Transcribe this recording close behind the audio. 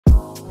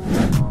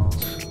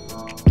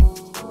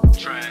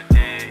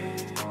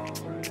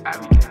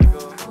Everything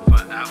good.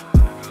 Forever.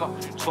 Fuck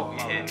you talking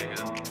about,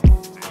 nigga.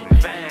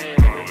 Bang.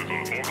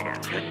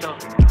 Get the.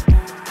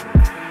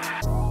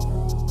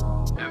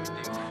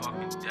 Everything's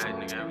fucking dead,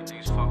 nigga.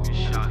 Everything's fucking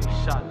shot.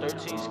 Shot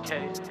 13's K.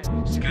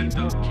 Skid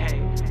the K.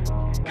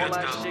 All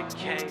that shit K.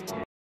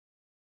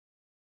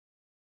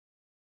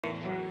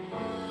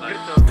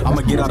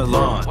 I'ma get out of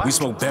line, we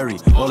smoke berry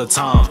all the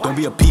time. Don't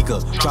be a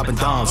peeker, dropping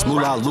dimes,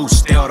 moolah loose,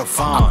 stay out of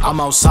fine. I'm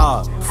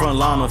outside, front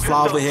line on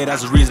fly over here,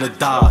 that's a reason to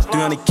die.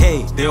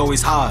 300K, they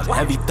always hide,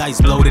 heavy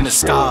dice blowed in the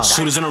sky.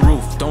 Shooters in the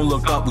roof, don't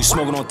look up, we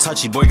smoking on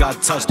touchy. Boy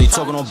got touched, they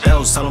talking on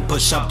Bellz, tell them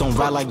push up, don't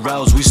ride like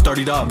rails. We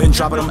sturdied up, been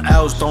dropping them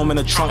L's, throw them in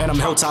the trunk, and I'm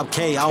Hilltop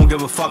K. I don't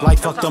give a fuck, like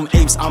fuck them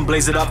apes, I'm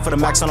blazing up for the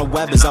max on the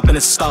web, is up and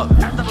it's stuck.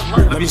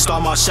 Let me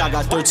start my shot,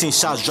 got 13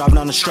 shots, driving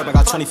down the strip, I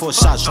got 24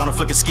 shots, trying to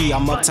flick a ski.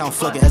 I'm uptown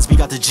flicking, SB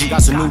got the G,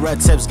 got some new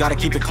red tips, gotta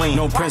keep it clean.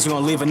 No prints, you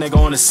gon' leave a nigga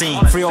on the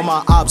scene. Free all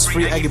my ops,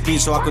 free egg beat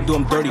so I could do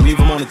them dirty, leave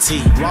them on the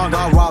tee. Ron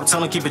got robbed,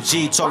 tell him keep it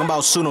G. Talking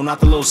about Suno, not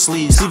the little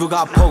sleeves. Steve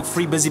got poked,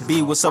 free busy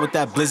B. What's up with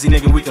that blizzy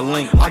nigga? We can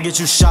link. I get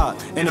you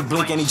shot in a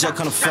blink, any jet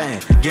kinda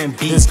fan. Getting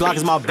beat. This Glock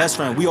is my best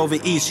friend. We over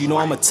east, you know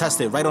I'ma test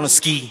it right on the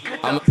ski.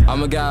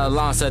 I'ma get out of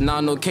line, said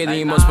nah, no K, then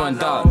you must run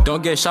down.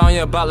 Don't get shot on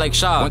your block like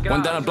shot.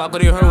 Went down the block,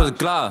 what they heard was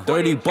Glock.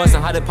 30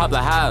 bustin', how they pop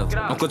the half.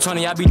 Uncle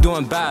Tony, I be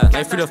doing bad.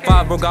 Like 3 to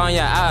 5, bro, got on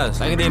your ass.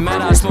 Like they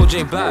mad, I smoke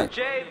J Black.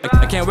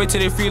 I can't wait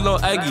till they free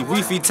Lil Eggy,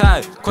 Reefy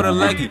tag, quarter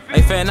leggy.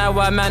 Like fair night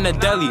where I'm at in the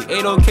deli.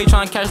 80K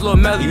trying to catch Lil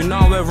Melly. You know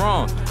I went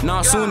wrong.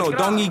 Nah, Suno,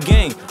 don't eat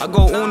gang. I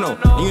go Uno.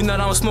 And you know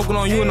that I'm smoking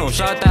on Uno.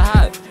 Shout out the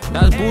hat.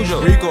 That's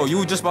Bujo. Rico,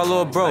 you just my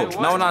little bro.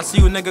 Now when I see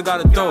you, nigga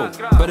gotta throw.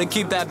 Better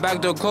keep that back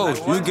door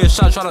closed. You get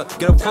shot trying to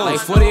get up close. Like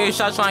 48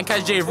 shots trying to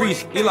catch Jay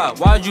Reese. Eli,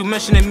 why'd you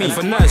mentioning me?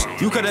 Finesse,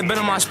 you could've been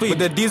on my speed. But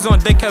the D's on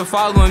deck kept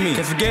following me.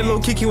 Can't forget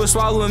Lil Kiki was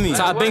swallowing me.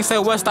 Top Banks said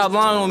West stop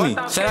lying on me.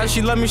 Said that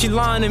she love me, she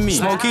lying to me.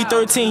 Smokey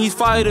 13, he's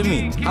fired to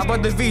me. How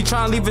about the V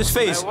trying to leave his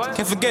face?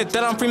 Can't forget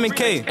that I'm Freeman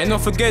K. And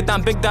don't forget that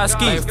I'm Big Dot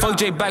Ski. Like fuck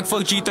J back,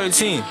 fuck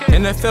G13.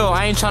 In the field,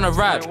 I ain't tryna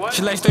rap.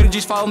 She likes 30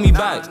 G's, follow me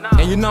back.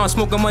 And you know I'm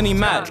smoking money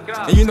mad.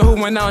 And you know who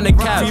went out in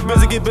the cab. Free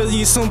busy, get busy,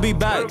 you soon be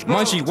back.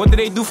 Munchie, what did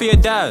they do for your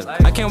dad?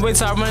 I can't wait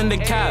till I run in the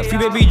cab. Free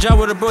baby job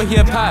with a bro, he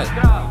a pack.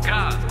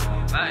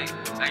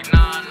 Like,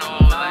 nah,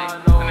 no,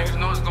 like, the niggas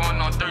know what's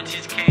going on,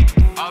 13's K.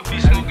 I'll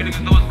be smoking,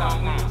 niggas know what's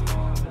going on.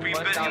 Free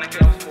busy,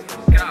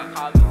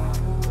 niggas.